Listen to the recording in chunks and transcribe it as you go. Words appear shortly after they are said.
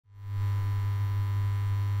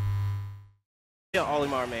Yeah,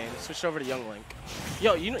 Olimar main. Switched over to Young Link.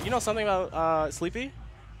 Yo, you know something about Sleepy?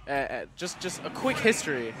 Just a quick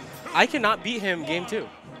history. I cannot beat him game 2.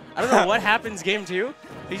 I don't know what happens game 2.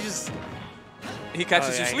 He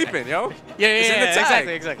catches you sleeping, yo. Yeah,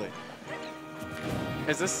 exactly.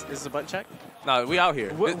 Is this a button check? No, we out here.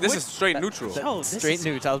 This is straight neutral. Oh, straight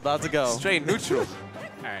neutral. I was about to go. Straight neutral.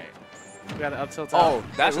 All right. We got an up tilt. Oh,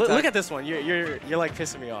 that's look at this one. You're like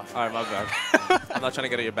pissing me off. All right, my bad. I'm not trying to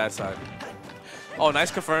get at your bad side. Oh,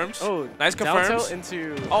 nice confirms. Oh, nice confirms. Down tilt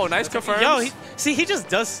into. Oh, nice confirms. Yo, he just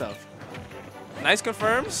does stuff. Nice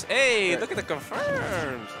confirms. Hey, look at the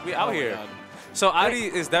confirms. We out here. So Adi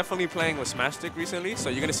is definitely playing with Smash Stick recently, so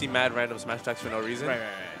you're gonna see mad random Smash attacks for no reason. Right.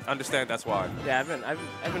 Understand that's why. Yeah,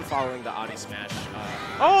 I've been following the Adi Smash.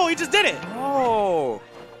 Oh, he just did it. Oh,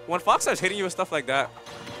 when Fox starts hitting you with stuff like that,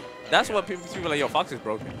 that's what people are like. Yo, Fox is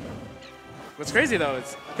broken. What's crazy though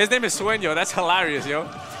is his name is Sueño. That's hilarious, yo.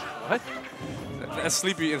 What? That's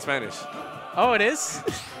sleepy in Spanish. Oh, it is.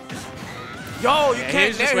 Yo, you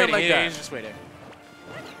can't nair him like that. He's just waiting.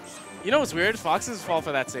 You know what's weird? Foxes fall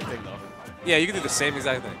for that same thing though. Yeah, you can do the same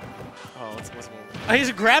exact thing. Oh, what's more? Oh, he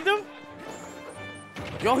just grabbed him?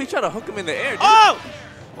 Yo, he tried to hook him in the air, dude. Oh!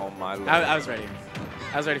 Oh, my Lord. I was ready.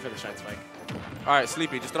 I was ready for the shine spike. All right,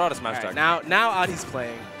 Sleepy, just throw out a smash attack. Now Adi's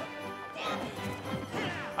playing.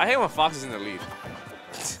 I hate when Fox is in the lead.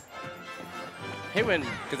 Hey, when...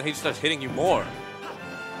 Because he just starts hitting you more.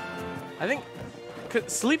 I think...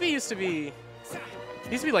 Sleepy used to be...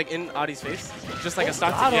 He used to be like in Adi's face. Just like a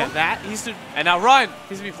stock. Yeah, that. He used to... And now run! He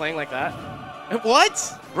used to be playing like that.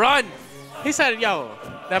 What? Run! He said, yo,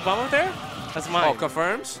 that bump up there? That's mine. Oh,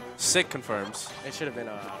 confirms? Sick confirms. It should have been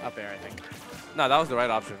up air, I think. No, that was the right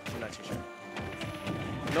option. I'm not too sure.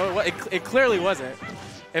 No, it clearly wasn't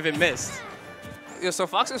if it missed. Yeah, so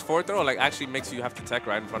Fox's forward throw like actually makes you have to tech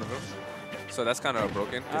right in front of him. So that's kind of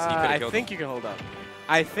broken. I think you can hold up.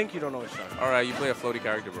 I think you don't know what you're talking. All right, you play a floaty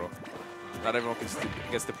character, bro. Not everyone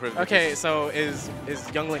gets the privilege. Okay, so is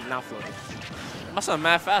Young Link not floating? That's not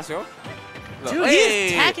mad fast, yo. Look, dude, he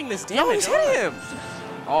is attacking this damage. No, he's hitting him.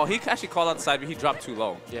 Oh, he actually called out the side, but he dropped too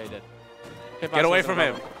low. Yeah, he did. Get away from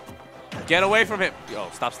him. Get away from him. Yo,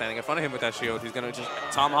 stop standing in front of him with that shield. He's going to just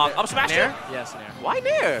tomahawk. Up smash him? Yes, nair. Why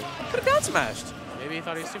nair? Could have down smashed. Maybe he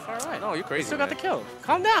thought he was too far away. No, you're crazy. He still got the kill.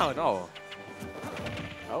 Calm down. No.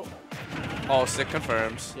 Oh. Oh, sick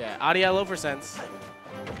confirms. Yeah, Adi at low percents.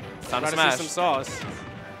 Time to smash. See some sauce.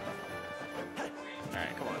 All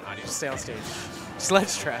right, come on, Adi. Just stay on stage.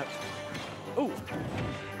 Sledge trap. Ooh.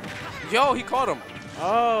 Yo, he caught him.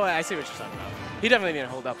 Oh, I see what you're talking about. He definitely didn't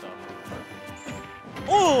hold up, though.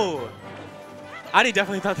 Ooh! Adi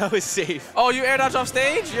definitely thought that was safe. Oh, you air dodge off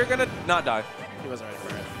stage? You're going to not die. He wasn't ready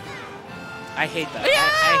for it. I hate that. Yeah!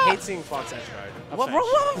 I hate seeing Fox edge guard.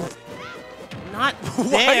 What? Not there.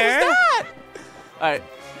 there. What is that? All right.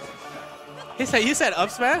 You said up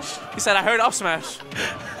smash? He said, I heard up smash.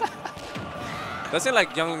 Doesn't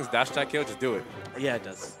like Young Link's dash attack kill? Just do it. Yeah, it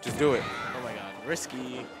does. Just do it. Oh, my God.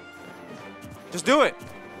 Risky. Just do it.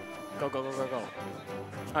 Go.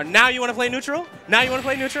 Now you want to play neutral?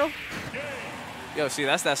 Yo, see,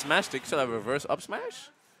 that's that smash stick. Should I reverse up smash?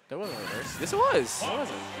 That wasn't reverse. Yes, it was. No, it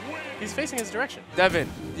wasn't. He's facing his direction. Devin,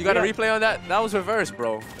 you got a replay on that? That was reverse,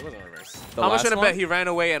 bro. It wasn't reverse. How much should I bet he ran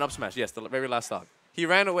away and up smashed? Yes, the very last stock. He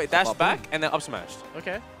ran away, dashed back, and then up smashed.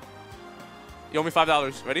 Okay. You owe me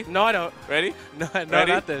 $5. Ready? No, I don't. Ready? No,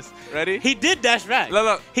 Ready? not this. Ready? He did dash back.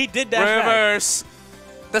 Look. He did dash back. Reverse.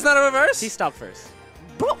 That's not a reverse? He stopped first.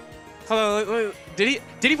 Bro. Hold on. Did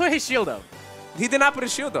he put his shield up? He did not put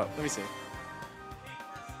his shield up. Let me see.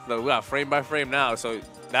 Look, we got frame by frame now, so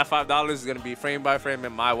that $5 is going to be frame by frame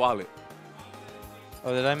in my wallet.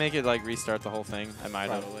 Oh, did I make it like restart the whole thing? I might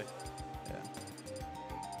have. Probably.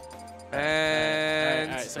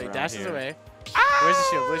 And all right, so he dashes here. away. Ah! Where's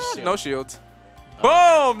the shield? No shield.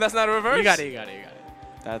 Boom! That's not a reverse. You got it.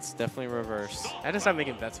 That's definitely reverse. I just stopped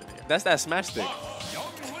making bets with you. That's that smash stick.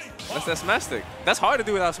 That's that smash stick. That's hard to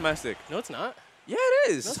do without smash stick. No, it's not. Yeah,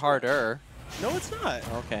 it is. It's harder. No, it's not.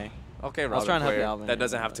 Okay. Okay, I was trying to help you, player Alvin. that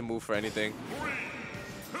doesn't have to move for anything.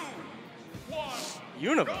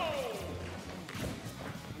 Univo.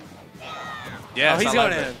 Yes, he's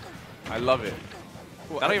going in. I love it.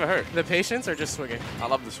 That don't even hurt. The patience or just swinging? I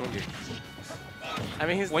love the swinging. I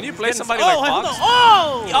mean, when you play somebody like Fox.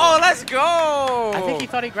 Oh, let's go! I think he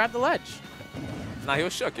thought he grabbed the ledge. Nah, he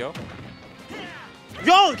was shook, yo.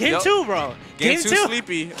 Yo, game 2, bro. Game 2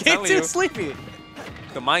 sleepy. Game 2 sleepy.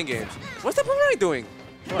 The mind games. What's the boomerang doing?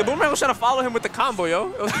 What? The boomerang was trying to follow him with the combo, yo.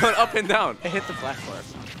 It was going up and down. It hit the platform.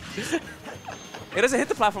 It doesn't hit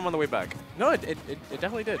the platform on the way back. No, it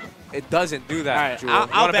definitely did. It doesn't do that. All right, Jewel.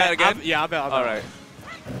 I'll bet again? I'll bet. All right.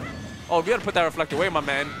 Oh, we gotta put that reflector away, my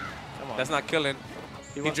man. Come on. That's not killing.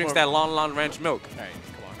 He wants drinks more- that Lon Ranch milk. All right,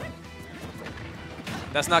 come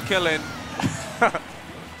on. That's not killing.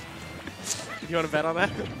 You want to bet on that?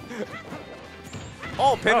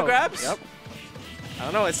 Oh, pin grabs? Yep. I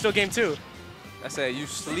don't know. It's still game 2. I said, you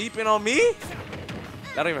sleeping on me?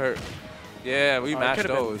 That don't even hurt. Yeah, we mashed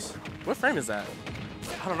those. What frame is that?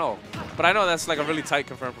 I don't know. But I know that's like a really tight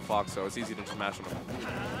confirm for Fox, so it's easy to just mash them.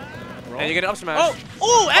 Roll. And you get an up smash.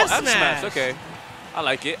 Oh, F F smash. Okay. I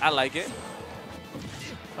like it. I like it.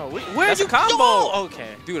 Oh, where'd That's you a combo. Yo!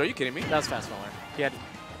 Okay. Dude, are you kidding me? That was fast forward. That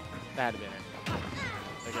had to be there.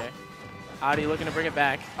 Okay. Adi looking to bring it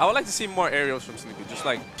back. I would like to see more aerials from Sleepy. Just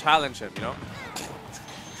like challenge him, you know?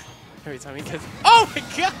 Every time he does. Oh my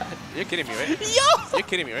god! You're kidding me, right? Yo! You're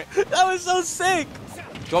kidding me, right? That was so sick.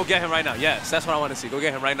 Go get him right now. Yes, that's what I want to see. Go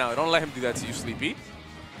get him right now. Don't let him do that to you, Sleepy.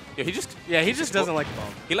 Yeah, he just doesn't like the ball.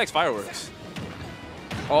 He likes fireworks.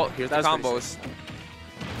 Oh, here's the combos.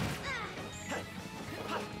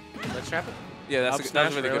 Let's trap it. Yeah, Up that's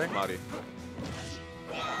smash, really good really? from Adi.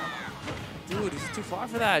 Dude, he's too far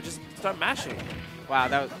for that. Just start mashing. Wow,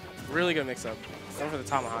 that was really good mix-up. Going for the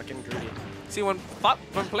tomahawk, getting greedy. See, when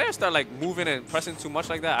players start like moving and pressing too much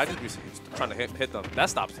like that, I just be trying to hit them. That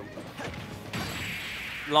stops them.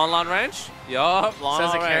 Lon Ranch? Yup, Lon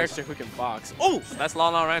Says a Ranch. character who can box. Oh! That's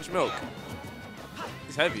Lon Ranch milk.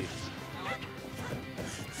 He's heavy.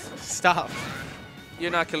 Stop.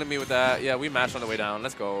 You're not killing me with that. Yeah, we mashed on the way down.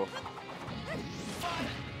 Let's go.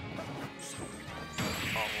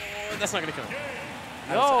 Oh, that's not going to kill him.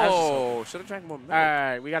 Yo, should have drank more milk. All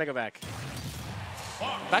right, we got to go back.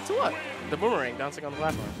 Back to what? The boomerang bouncing on the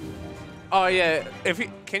platform. Oh, yeah.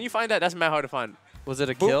 Can you find that? That's mad hard to find. Was it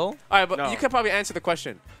a kill? All right, but No. you can probably answer the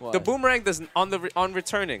question. What? The boomerang does on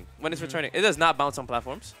returning, when it's returning, it does not bounce on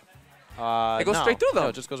platforms. It goes straight through them. No,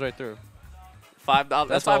 it just goes right through. $5. That's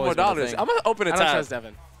That's $5 more always been the dollars. thing. I'm gonna open a I don't tab. trust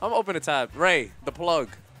Devin. I'm gonna open a tab. Ray, the plug.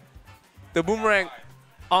 The boomerang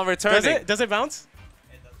on returning. Does it bounce?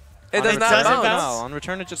 It does It not doesn't bounce. bounce? No, on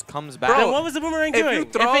return it just comes back. Bro, Then what was the boomerang if doing? you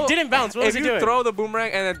throw- if it didn't bounce, what was it If you doing? throw the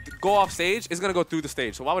boomerang and then go off stage, it's gonna go through the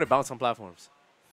stage. So why would it bounce on platforms?